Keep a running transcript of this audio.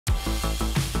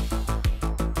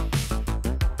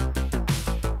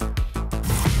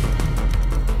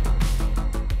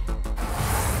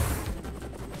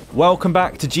Welcome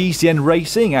back to GCN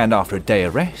Racing, and after a day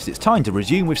of rest, it's time to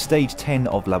resume with stage 10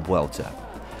 of La Vuelta.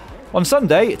 On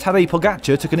Sunday, Tadej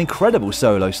Pogačar took an incredible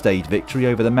solo stage victory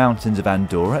over the mountains of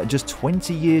Andorra at just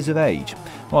 20 years of age.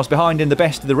 Whilst behind him, the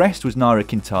best of the rest was Nairo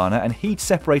Quintana, and he'd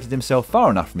separated himself far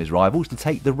enough from his rivals to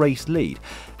take the race lead.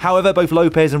 However, both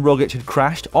Lopez and Roglic had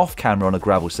crashed off camera on a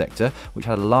gravel sector, which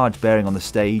had a large bearing on the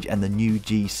stage and the new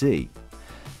GC.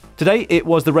 Today, it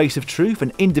was the race of truth,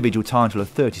 an individual time trial of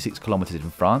 36 kilometres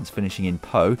in France, finishing in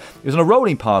Pau. It was on a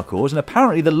rolling parcours and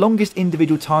apparently the longest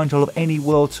individual time trial of any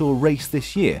World Tour race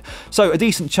this year. So a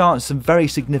decent chance of some very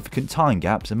significant time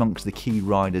gaps amongst the key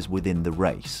riders within the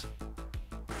race.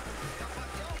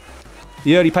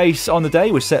 The early pace on the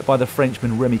day was set by the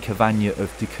Frenchman Remy Cavagna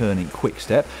of Deceuninck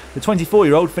Quick-Step. The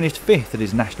 24-year-old finished 5th at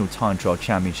his National Time Trial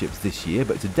Championships this year,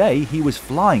 but today he was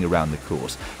flying around the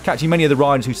course, catching many of the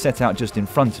riders who set out just in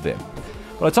front of him.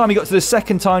 By the time he got to the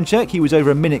second time check, he was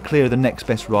over a minute clear of the next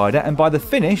best rider, and by the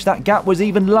finish, that gap was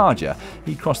even larger.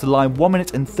 He crossed the line 1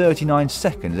 minute and 39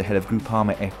 seconds ahead of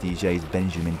Groupama FDJ's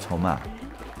Benjamin Thomas.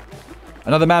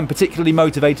 Another man particularly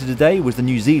motivated today was the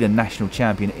New Zealand national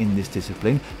champion in this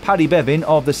discipline, Paddy Bevin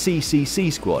of the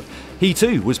CCC squad. He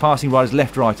too was passing riders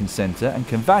left, right and centre, and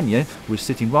Cavagna was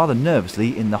sitting rather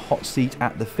nervously in the hot seat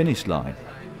at the finish line.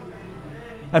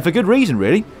 And for good reason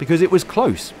really, because it was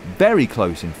close, very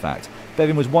close in fact.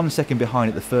 Bevin was 1 second behind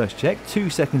at the first check, 2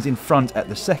 seconds in front at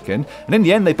the second, and in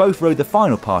the end they both rode the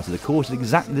final part of the course at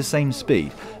exactly the same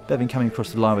speed, Bevin coming across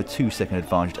the line with a 2-second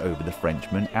advantage over the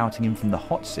Frenchman, outing him from the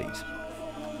hot seat.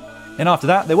 And after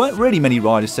that, there weren't really many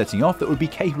riders setting off that would be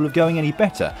capable of going any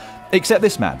better, except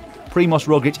this man. Primož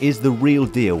Roglic is the real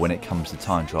deal when it comes to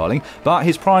time trialling, but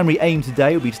his primary aim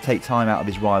today will be to take time out of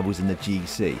his rivals in the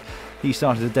GC. He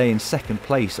started the day in second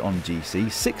place on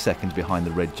GC, 6 seconds behind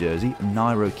the red jersey,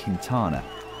 Nairo Quintana.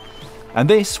 And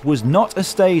this was not a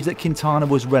stage that Quintana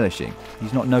was relishing.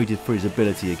 He's not noted for his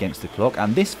ability against the clock,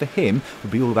 and this for him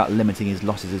would be all about limiting his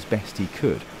losses as best he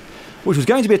could. Which was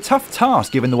going to be a tough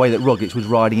task given the way that Roglic was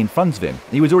riding in front of him.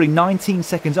 He was already 19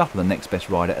 seconds up on the next best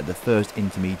rider at the first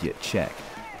intermediate check.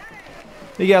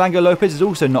 Miguel Angel Lopez is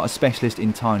also not a specialist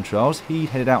in time trials. He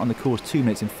headed out on the course 2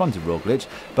 minutes in front of Roglic,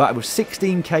 but with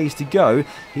 16 k's to go,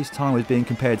 his time was being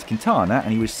compared to Quintana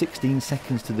and he was 16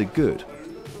 seconds to the good.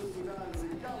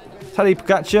 Tadej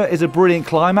Pogačar is a brilliant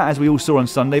climber, as we all saw on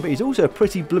Sunday, but he's also a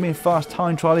pretty blooming fast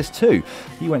time trialist too.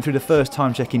 He went through the first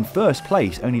time check in first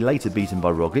place, only later beaten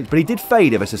by Roglic, but he did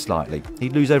fade ever so slightly.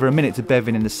 He'd lose over a minute to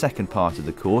Bevin in the second part of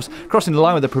the course, crossing the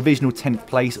line with a provisional 10th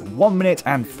place, 1 minute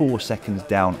and 4 seconds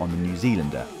down on the New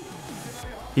Zealander.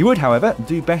 He would, however,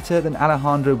 do better than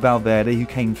Alejandro Valverde, who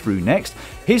came through next.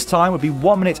 His time would be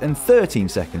 1 minute and 13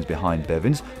 seconds behind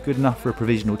Bevin's, good enough for a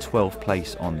provisional 12th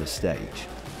place on the stage.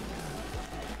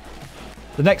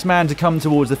 The next man to come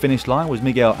towards the finish line was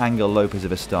Miguel Angel Lopez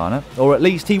of Astana, or at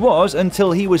least he was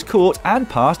until he was caught and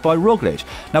passed by Roglic.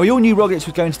 Now we all knew Roglic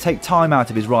was going to take time out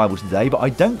of his rivals today, but I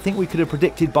don't think we could have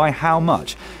predicted by how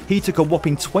much. He took a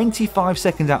whopping 25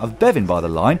 seconds out of Bevin by the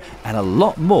line and a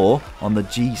lot more on the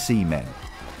GC men.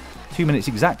 2 minutes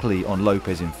exactly on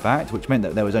Lopez in fact, which meant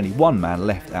that there was only one man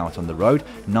left out on the road,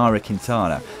 Nairo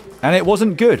Quintana. And it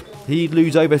wasn't good. He'd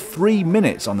lose over 3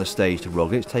 minutes on the stage to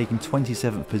Roglic, taking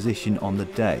 27th position on the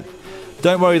day.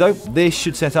 Don't worry though, this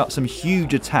should set up some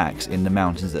huge attacks in the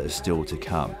mountains that are still to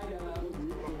come.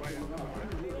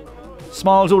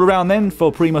 Smiles all around then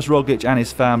for Primož Roglic and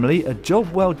his family. A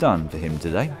job well done for him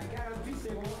today.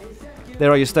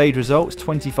 There are your stage results,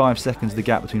 25 seconds the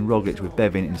gap between Roglic with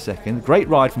Bevin in second. Great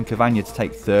ride from Cavagna to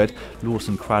take third,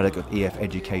 Lawson Craddock of EF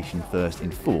Education first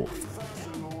in fourth.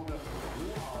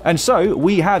 And so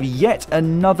we have yet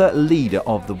another leader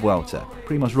of the Vuelta.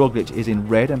 Primož Roglic is in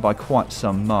red and by quite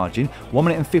some margin, 1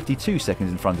 minute and 52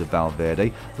 seconds in front of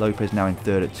Valverde. Lopez now in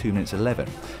third at 2 minutes 11.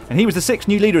 And he was the 6th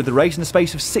new leader of the race in the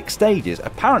space of 6 stages.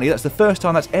 Apparently that's the first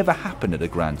time that's ever happened at a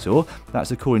Grand Tour.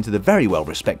 That's according to the very well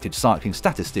respected cycling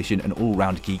statistician and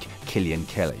all-round geek Killian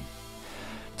Kelly.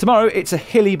 Tomorrow it's a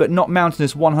hilly but not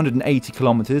mountainous 180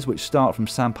 kilometres which start from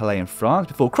Saint-Palais in France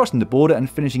before crossing the border and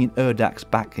finishing in Urdax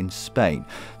back in Spain.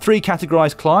 3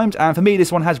 categorised climbs, and for me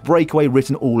this one has breakaway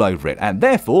written all over it, and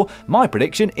therefore my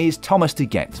prediction is Thomas de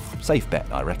Gent. Safe bet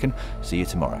I reckon. See you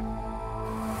tomorrow.